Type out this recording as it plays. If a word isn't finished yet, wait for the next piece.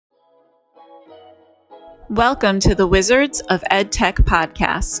Welcome to the Wizards of EdTech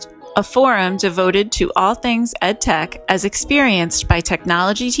podcast, a forum devoted to all things EdTech as experienced by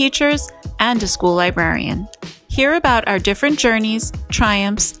technology teachers and a school librarian. Hear about our different journeys,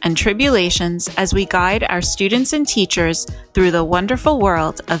 triumphs, and tribulations as we guide our students and teachers through the wonderful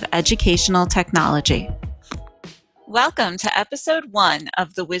world of educational technology. Welcome to episode 1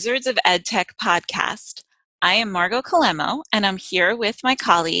 of the Wizards of EdTech podcast. I am Margot Calemo, and I'm here with my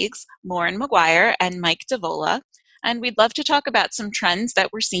colleagues, Lauren McGuire and Mike Davola, and we'd love to talk about some trends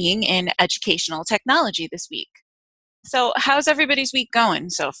that we're seeing in educational technology this week. So how's everybody's week going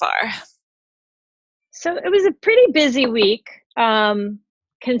so far? So it was a pretty busy week,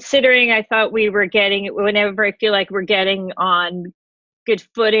 considering I thought we were getting, whenever I feel like we're getting on good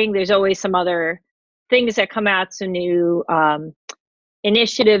footing, there's always some other things that come out, some new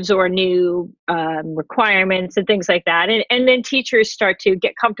initiatives or new requirements and things like that. And then teachers start to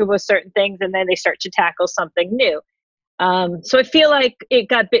get comfortable with certain things, and then they start to tackle something new. So I feel like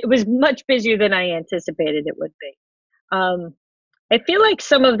it was much busier than I anticipated it would be. I feel like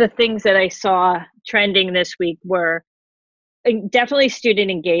some of the things that I saw trending this week were definitely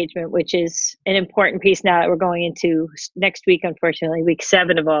student engagement, which is an important piece now that we're going into next week, unfortunately, week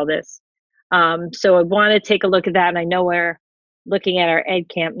 7 of all this. So I want to take a look at that, and I know we're looking at our ed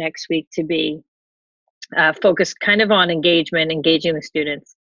camp next week to be focused kind of on engagement, engaging the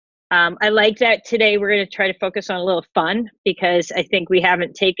students. I like that today we're going to try to focus on a little fun, because I think we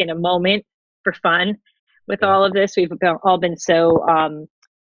haven't taken a moment for fun with all of this. We've all been so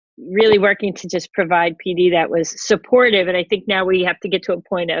really working to just provide PD that was supportive. And I think now we have to get to a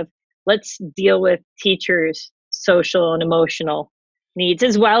point of let's deal with teachers' social and emotional needs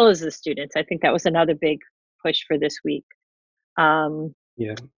as well as the students. I think that was another big push for this week.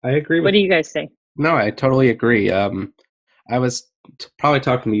 Yeah, I agree. What do you guys think? No, I totally agree. I was probably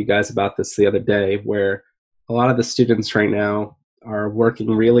talking to you guys about this the other day, where a lot of the students right now are working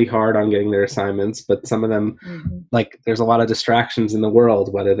really hard on getting their assignments, but some of them, like, there's a lot of distractions in the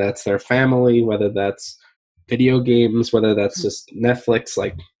world, whether that's their family, whether that's video games, whether that's just Netflix,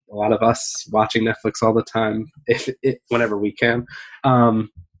 like a lot of us watching Netflix all the time, whenever we can.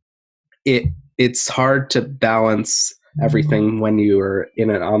 It's hard to balance everything when you are in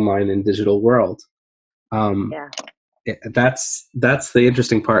an online and digital world. That's the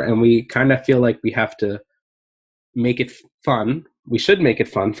interesting part, and we kind of feel like we have to make it fun. We should make it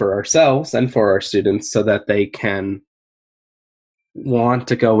fun for ourselves and for our students, so that they can want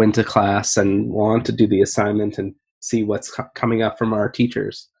to go into class and want to do the assignment and see what's coming up from our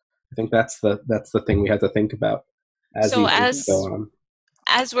teachers. I think that's the thing we have to think about as these things go on.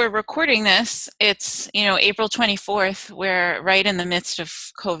 As we're recording this, it's, April 24th. We're right in the midst of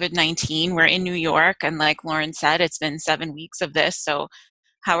COVID-19. We're in New York, and like Lauren said, it's been 7 weeks of this. So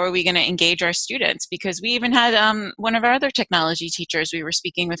how are we going to engage our students? Because we even had one of our other technology teachers, we were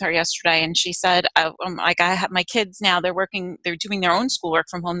speaking with her yesterday, and she said, I have my kids now, they're doing their own schoolwork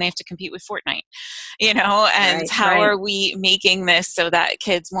from home. They have to compete with Fortnite, and how are we making this so that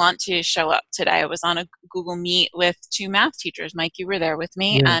kids want to show up today? I was on a Google Meet with 2 math teachers. Mike, you were there with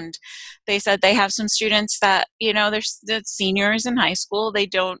me, and they said they have some students that, they're seniors in high school. They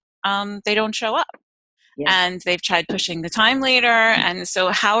don't show up. And they've tried pushing the time later. And so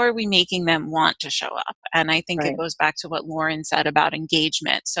how are we making them want to show up? And I think it goes back to what Lauren said about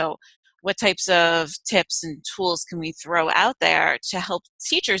engagement. So what types of tips and tools can we throw out there to help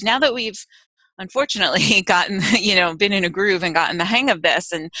teachers, now that we've unfortunately gotten, been in a groove and gotten the hang of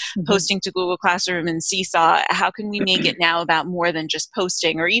this and posting to Google Classroom and Seesaw, how can we make it now about more than just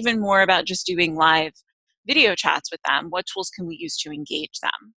posting, or even more about just doing live video chats with them? What tools can we use to engage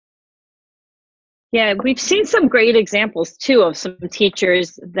them? Yeah, we've seen some great examples too of some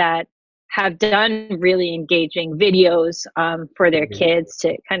teachers that have done really engaging videos for their kids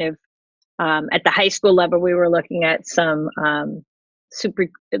to kind of, at the high school level, we were looking at some super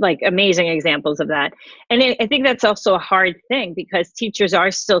amazing examples of that. And I think that's also a hard thing, because teachers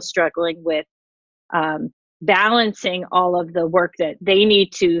are still struggling with balancing all of the work that they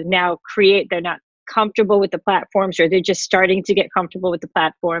need to now create. They're not comfortable with the platforms, or they're just starting to get comfortable with the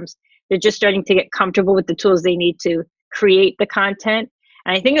platforms. They're just starting to get comfortable with the tools they need to create the content.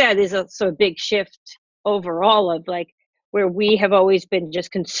 And I think that is also a big shift overall of where we have always been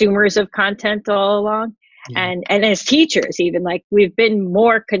just consumers of content all along. And as teachers, even we've been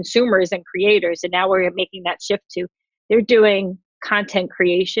more consumers than creators. And now we're making that shift to they're doing content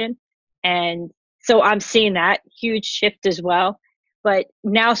creation. And so I'm seeing that huge shift as well. But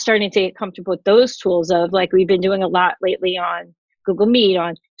now starting to get comfortable with those tools of we've been doing a lot lately on Google Meet,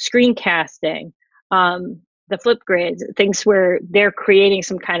 on screencasting, the flip grids, things where they're creating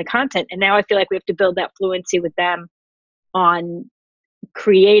some kind of content. And now I feel like we have to build that fluency with them on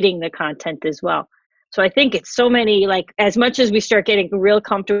creating the content as well. So I think it's so many, like, as much as we start getting real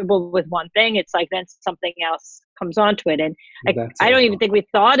comfortable with one thing, it's like then something else comes onto it. And I don't even think we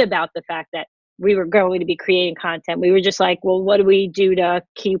thought about the fact that we were going to be creating content. We were just like, well, what do we do to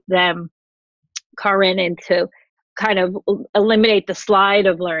keep them current and to kind of eliminate the slide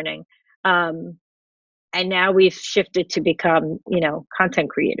of learning? And now we've shifted to become, content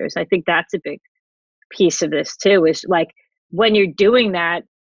creators. I think that's a big piece of this too, is like, when you're doing that,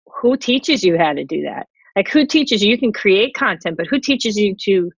 who teaches you how to do that? Like, who teaches you? You can create content, but who teaches you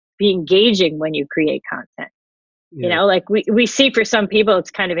to be engaging when you create content? Yeah. Like we see for some people,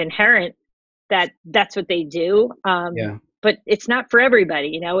 it's kind of inherent that that's what they do. But it's not for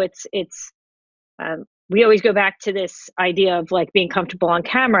everybody. We always go back to this idea of like being comfortable on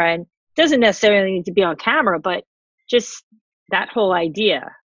camera, and it doesn't necessarily need to be on camera, but just that whole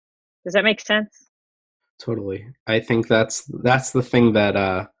idea. Does that make sense? Totally. I think that's the thing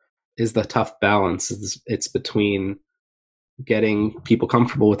that is the tough balance. It's between getting people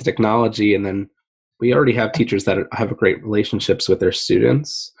comfortable with technology, and then we already have teachers that have great relationships with their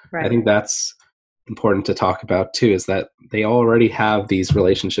students. Right. I think that's important to talk about too, is that they already have these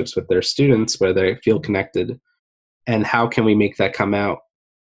relationships with their students where they feel connected. And how can we make that come out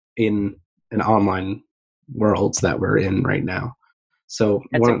in an online worlds that we're in right now? So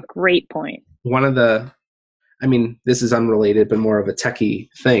that's a great point. One of the, this is unrelated, but more of a techie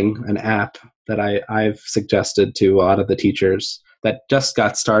thing, an app that I've suggested to a lot of the teachers that just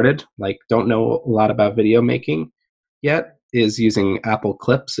got started, like don't know a lot about video making yet, is using Apple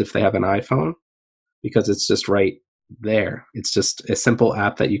Clips if they have an iPhone, because it's just right there. It's just a simple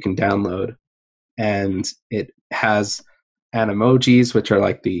app that you can download, and it has emojis, which are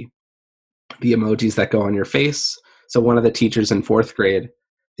like the emojis that go on your face. So one of the teachers in 4th grade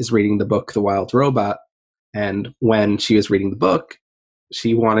is reading the book The Wild Robot, and when she was reading the book,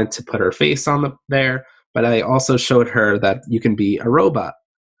 she wanted to put her face on there, but I also showed her that you can be a robot.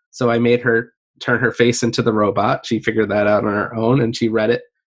 So I made her turn her face into the robot. She figured that out on her own, and she read it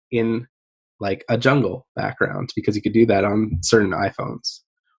in like a jungle background, because you could do that on certain iPhones,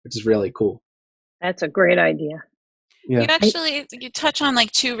 which is really cool. That's a great idea. Yeah. You touch on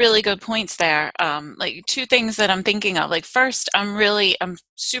like two really good points there. Like two things that I'm thinking of. Like first, I'm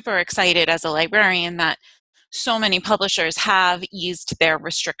super excited as a librarian that so many publishers have eased their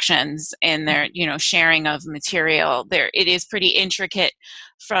restrictions in their, sharing of material. It is pretty intricate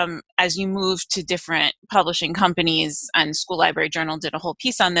from as you move to different publishing companies, and School Library Journal did a whole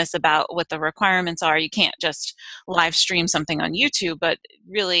piece on this about what the requirements are. You can't just live stream something on YouTube, but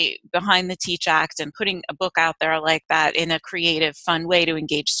really behind the Teach Act and putting a book out there like that in a creative, fun way to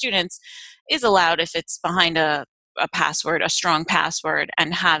engage students is allowed if it's behind a password, a strong password,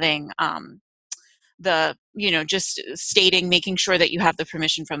 and having just making sure that you have the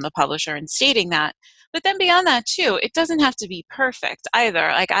permission from the publisher and stating that. But then beyond that too, it doesn't have to be perfect either.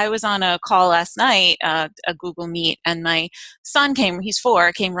 Like I was on a call last night, a Google Meet, and my son he's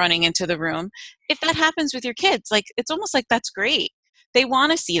 4, came running into the room. If that happens with your kids, like it's almost like that's great. They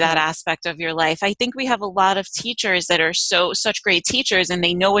want to see that aspect of your life. I think we have a lot of teachers that are such great teachers, and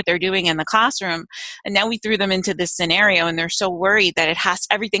they know what they're doing in the classroom. And now we threw them into this scenario, and they're so worried that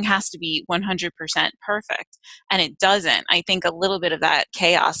everything has to be 100% perfect, and it doesn't. I think a little bit of that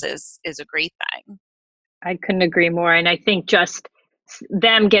chaos is a great thing. I couldn't agree more. And I think just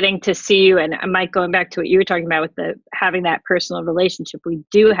them getting to see you, and Mike, going back to what you were talking about with having that personal relationship, we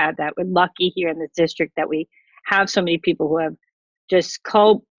do have that. We're lucky here in this district that we have so many people who have just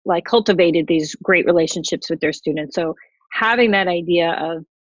cultivated these great relationships with their students. So having that idea of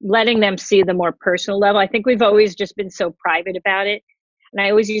letting them see the more personal level, I think we've always just been so private about it. And I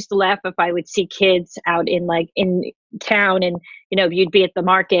always used to laugh if I would see kids out in town, and you'd be at the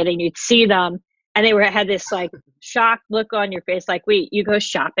market and you'd see them, and had this like shocked look on your face, like, wait, you go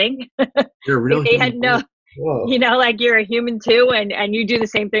shopping? You're a real they had no, like you're a human too, and you do the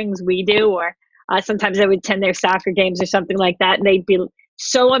same things we do. Or sometimes I would attend their soccer games or something like that, and they'd be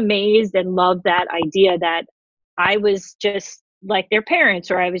so amazed and love that idea that I was just like their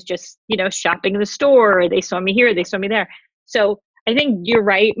parents, or I was just, shopping in the store, or they saw me here, they saw me there. So I think you're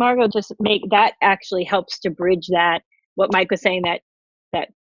right, Margot, just that actually helps to bridge that, what Mike was saying, that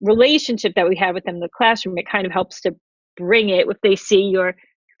relationship that we have with them in the classroom. It kind of helps to bring it. If they see your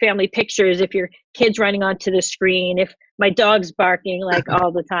family pictures, if your kid's running onto the screen, if my dog's barking like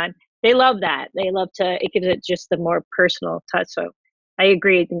all the time, they love that. It gives it just the more personal touch. So I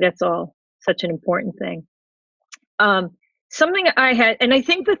agree. I think that's all such an important thing. Something I had, and I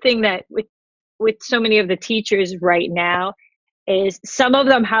think the thing that with so many of the teachers right now is some of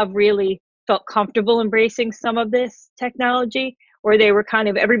them have really felt comfortable embracing some of this technology, or they were kind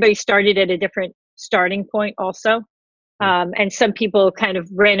of, everybody started at a different starting point also. And some people kind of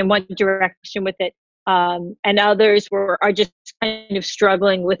ran in one direction with it. And others are just kind of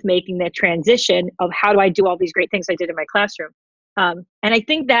struggling with making that transition of how do I do all these great things I did in my classroom. And I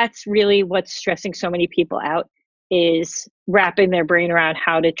think that's really what's stressing so many people out, is wrapping their brain around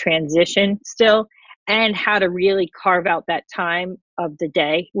how to transition still, and how to really carve out that time of the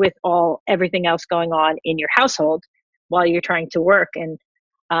day with everything else going on in your household while you're trying to work. And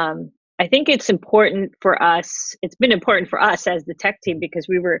I think it's important for us. It's been important for us as the tech team, because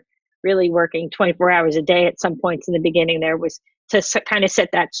we were really working 24 hours a day at some points in the beginning. There was to kind of set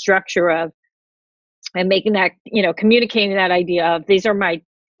that structure of, and making that, communicating that idea of, this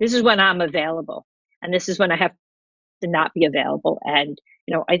is when I'm available, and this is when I have to not be available. And,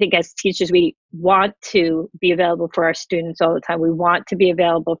 I think as teachers, we want to be available for our students all the time. We want to be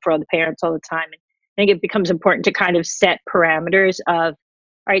available for the parents all the time. And I think it becomes important to kind of set parameters of,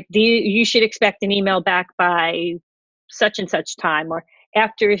 all right, you should expect an email back by such and such time, or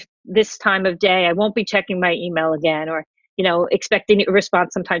after this time of day, I won't be checking my email again, or, expecting a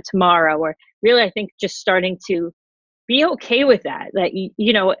response sometime tomorrow. Or really, I think just starting to be okay with that,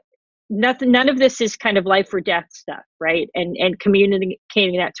 none of this is kind of life or death stuff, right? And communicating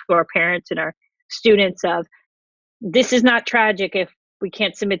that to our parents and our students of, this is not tragic if we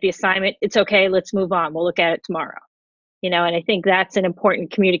can't submit the assignment. It's okay. Let's move on. We'll look at it tomorrow. And I think that's an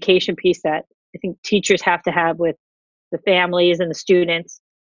important communication piece that I think teachers have to have with the families and the students.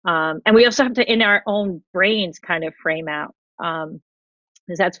 And we also have to, in our own brains, kind of frame out,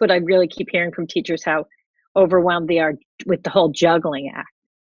 because that's what I really keep hearing from teachers, how overwhelmed they are with the whole juggling act.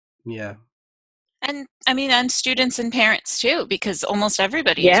 Yeah. And I mean, and students and parents too, because almost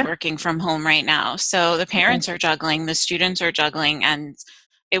everybody is Yeah. working from home right now. So the parents are juggling, the students are juggling. And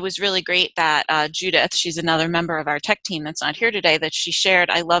it was really great that Judith, she's another member of our tech team that's not here today, that she shared.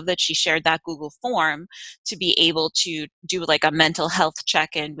 I love that she shared that Google form to be able to do like a mental health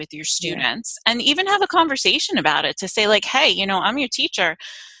check-in with your students, and even have a conversation about it, to say like, hey, I'm your teacher.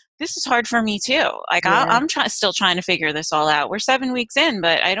 This is hard for me too. Like I'm still trying to figure this all out. We're 7 weeks in,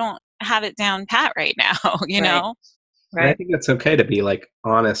 but I don't have it down pat right now, Right. And I think it's okay to be like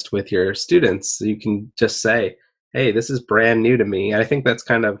honest with your students. You can just say, hey, this is brand new to me. I think that's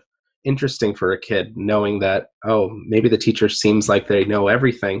kind of interesting for a kid, knowing that, oh, maybe the teacher seems like they know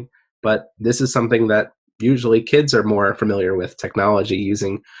everything, but this is something that usually kids are more familiar with, technology,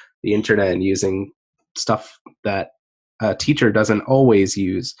 using the internet and using stuff that a teacher doesn't always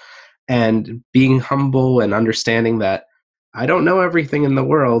use. And being humble and understanding that I don't know everything in the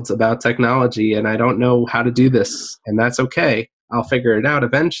world about technology, and I don't know how to do this, and that's okay. I'll figure it out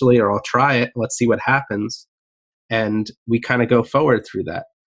eventually, or I'll try it. Let's see what happens. And we kind of go forward through that.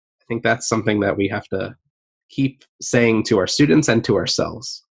 I think that's something that we have to keep saying to our students and to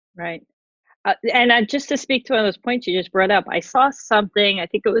ourselves. Right. And just to speak to one of those points you just brought up, I saw something, I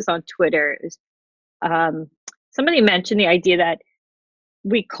think it was on Twitter. It was, somebody mentioned the idea that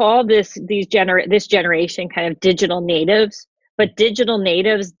we call this generation kind of digital natives, but digital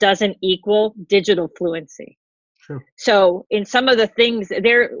natives doesn't equal digital fluency. True. So in some of the things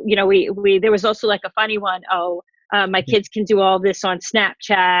there, there was also like a funny one. My kids can do all this on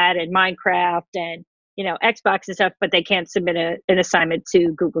Snapchat and Minecraft and Xbox and stuff, but they can't submit an assignment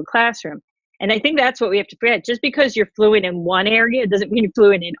to Google Classroom. And I think that's what we have to forget. Just because you're fluent in one area doesn't mean you're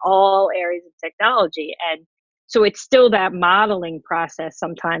fluent in all areas of technology. And so it's still that modeling process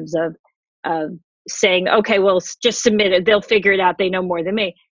sometimes of saying, okay, well, just submit it. They'll figure it out. They know more than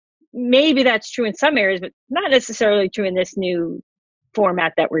me. Maybe that's true in some areas, but not necessarily true in this new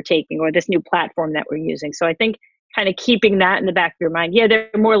format that we're taking, or this new platform that we're using. So I think kind of keeping that in the back of your mind. Yeah, they're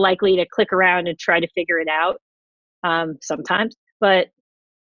more likely to click around and try to figure it out sometimes, but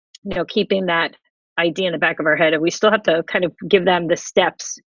keeping that idea in the back of our head, and we still have to kind of give them the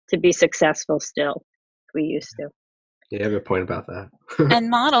steps to be successful still. We used to. Yeah, you have a point about that. And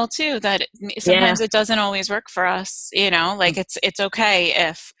model too that sometimes it doesn't always work for us. Like it's okay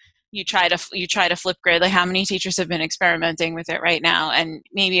if you try to Flipgrid. Like, how many teachers have been experimenting with it right now, and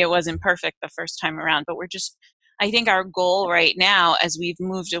maybe it wasn't perfect the first time around, but I think our goal right now, as we've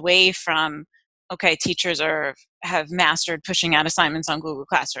moved away from, okay, teachers have mastered pushing out assignments on Google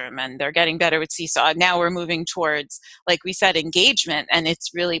Classroom and they're getting better with Seesaw. Now we're moving towards, like we said, engagement, and it's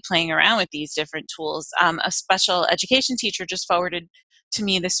really playing around with these different tools. A special education teacher just forwarded to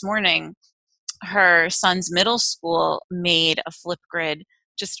me this morning, her son's middle school made a Flipgrid,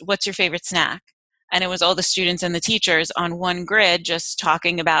 just what's your favorite snack? and it was all the students and the teachers on one grid just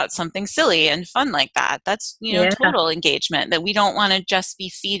talking about something silly and fun like that. That's, Yeah, total engagement, that we don't want to just be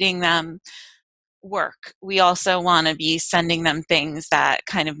feeding them work. We also want to be sending them things that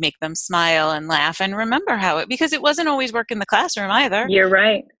kind of make them smile and laugh and remember because it wasn't always work in the classroom either. you're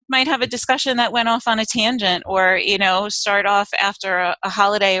right. Might have a discussion that went off on a tangent, or start off after a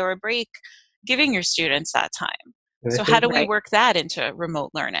holiday or a break, giving your students that time. And I So how think do we work that into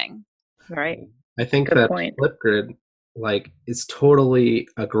remote learning? Right. I think Good that point. Flipgrid is totally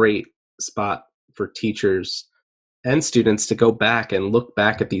a great spot for teachers and students to go back and look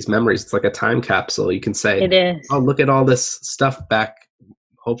back at these memories. It's like a time capsule. You can say, It is. oh, look at all this stuff back,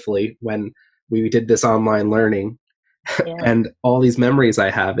 hopefully, when we did this online learning. Yeah. And all these memories I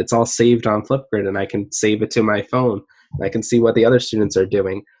have, it's all saved on Flipgrid, and I can save it to my phone, and I can see what the other students are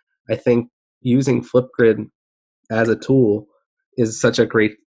doing. I think using Flipgrid as a tool is such a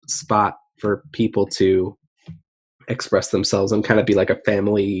great spot for people to express themselves and kind of be like a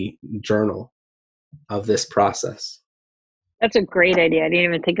family journal of this process. That's a great idea. I didn't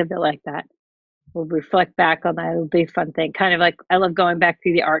even think of it like that. We'll reflect back on that. It'll be a fun thing. Kind of like I love going back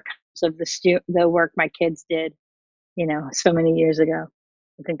through the archives of the work my kids did, so many years ago.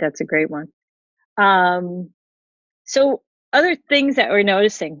 I think that's a great one. So other things that we're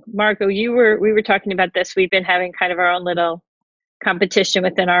noticing, Marco, we were talking about this. We've been having kind of our own little competition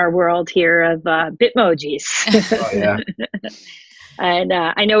within our world here of Bitmojis. Oh, yeah. And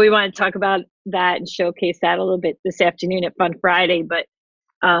I know we want to talk about that and showcase that a little bit this afternoon at Fun Friday, but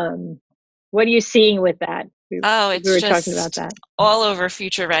what are you seeing with that? We were just talking about that. all over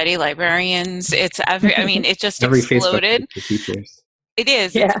Future Ready librarians. It's it just Every exploded. Facebook for teachers. It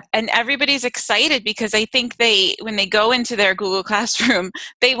is. Yeah. And everybody's excited because I think when they go into their Google Classroom,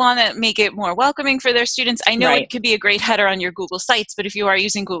 they want to make it more welcoming for their students. I know Right. it could be a great header on your Google Sites, but if you are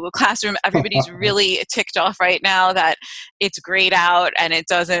using Google Classroom, everybody's really ticked off right now that it's grayed out and it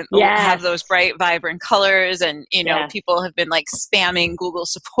doesn't have those bright, vibrant colors. And, people have been like spamming Google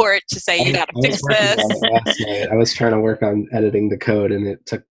support to say, you got to fix this. Last night, I was trying to work on editing the code, and it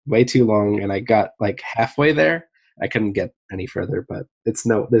took way too long, and I got like halfway there. I couldn't get any further, but there's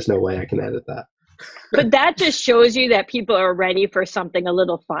no way I can edit that. But that just shows you that people are ready for something a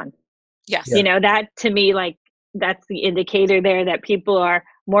little fun. Yes. Yeah. That to me, that's the indicator there that people are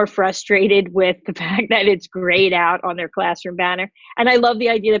more frustrated with the fact that it's grayed out on their classroom banner. And I love the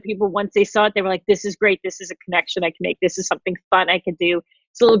idea that people, once they saw it, they were like, this is great. This is a connection I can make. This is something fun I can do.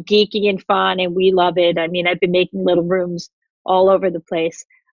 It's a little geeky and fun, and we love it. I mean, I've been making little rooms all over the place.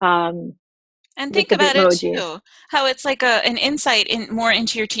 And think about it too, how it's like an insight more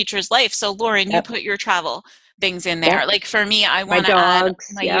into your teacher's life. So Lauren, you put your travel things in there. Like for me, I want to add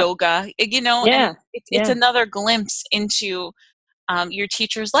my yoga, and it's another glimpse into your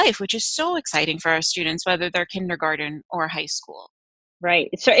teacher's life, which is so exciting for our students, whether they're kindergarten or high school. Right.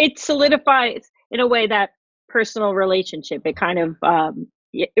 So it solidifies in a way that personal relationship. It kind of,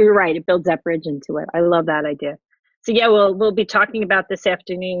 you're right. It builds that bridge into it. I love that idea. So we'll be talking about this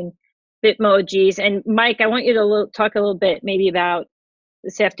afternoon, Bitmojis. And Mike, I want you to talk a little bit maybe about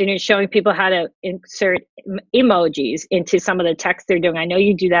this afternoon, showing people how to insert emojis into some of the text they're doing. I know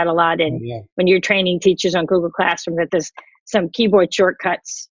you do that a lot when you're training teachers on Google Classroom, that there's some keyboard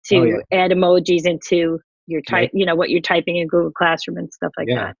shortcuts to add emojis into your type, what you're typing in Google Classroom and stuff like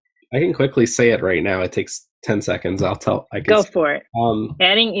that. I can quickly say it right now. It takes 10 seconds. Go for it.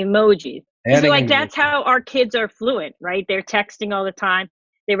 Adding emojis. That's how our kids are fluent, right? They're texting all the time.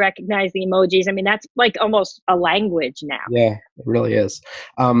 They recognize the emojis. I mean, that's like almost a language now. Yeah, it really is.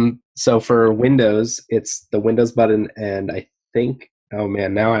 So for Windows, it's the Windows button, and I think, oh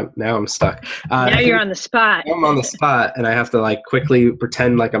man, now I'm stuck. Now you're on the spot. I'm on the spot, and I have to quickly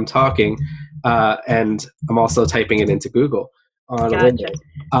pretend like I'm talking, and I'm also typing it into Google on Windows.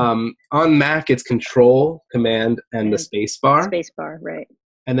 On Mac, it's Control, Command, and the space bar. Space bar, right.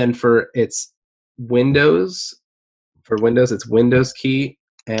 And then for Windows, it's Windows key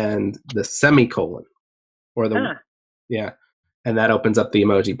and the semicolon, or and that opens up the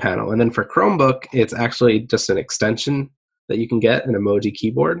emoji panel. And then for Chromebook, it's actually just an extension that you can get, an emoji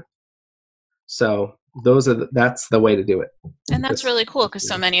keyboard. So that's the way to do it. And that's really cool because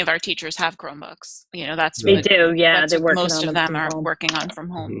so many of our teachers have Chromebooks. They do. Yeah, they're working most of them are working on from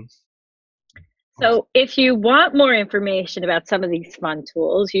home. Mm-hmm. So if you want more information about some of these fun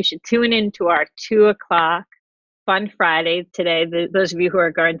tools, you should tune into our 2:00 Fun Friday today, those of you who are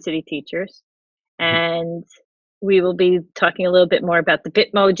Garden City teachers. And we will be talking a little bit more about the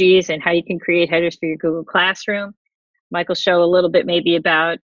Bitmojis and how you can create headers for your Google Classroom. Mike will show a little bit maybe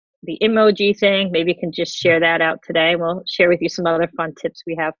about the emoji thing. Maybe you can just share that out today. We'll share with you some other fun tips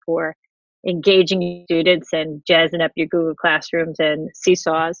we have for engaging students and jazzing up your Google Classrooms and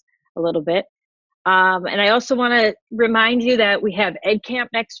seesaws a little bit. And I also want to remind you that we have Ed Camp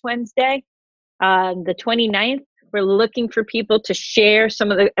next Wednesday, the 29th. We're looking for people to share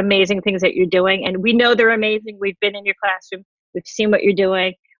some of the amazing things that you're doing. And we know they're amazing. We've been in your classroom. We've seen what you're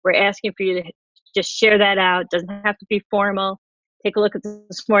doing. We're asking for you to just share that out. It doesn't have to be formal. Take a look at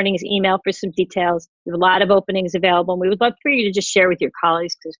this morning's email for some details. We have a lot of openings available. And we would love for you to just share with your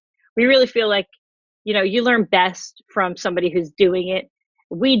colleagues, because we really feel like, you learn best from somebody who's doing it.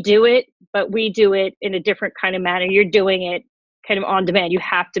 We do it, but we do it in a different kind of manner. You're doing it kind of on demand. You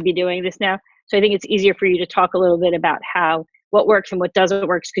have to be doing this now. So I think it's easier for you to talk a little bit about what works and what doesn't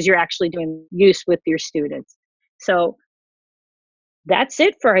work, because you're actually doing use with your students. So that's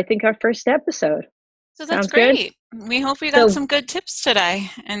it for, I think, our first episode. So that's Sounds good? great. We hope we got some good tips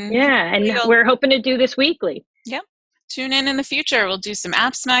today. And yeah, and we're hoping to do this weekly. Yep. Tune in the future. We'll do some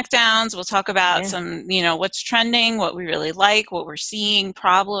app smackdowns. We'll talk about some, what's trending, what we really like, what we're seeing,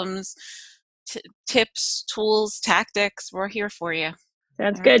 problems, tips, tools, tactics. We're here for you.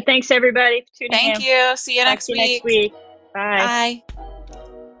 Sounds good. Thanks, everybody, for tuning in. Thank you. See you next week. Bye. Bye.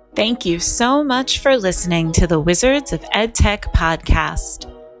 Thank you so much for listening to the Wizards of EdTech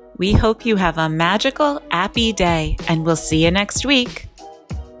podcast. We hope you have a magical, appy day, and we'll see you next week.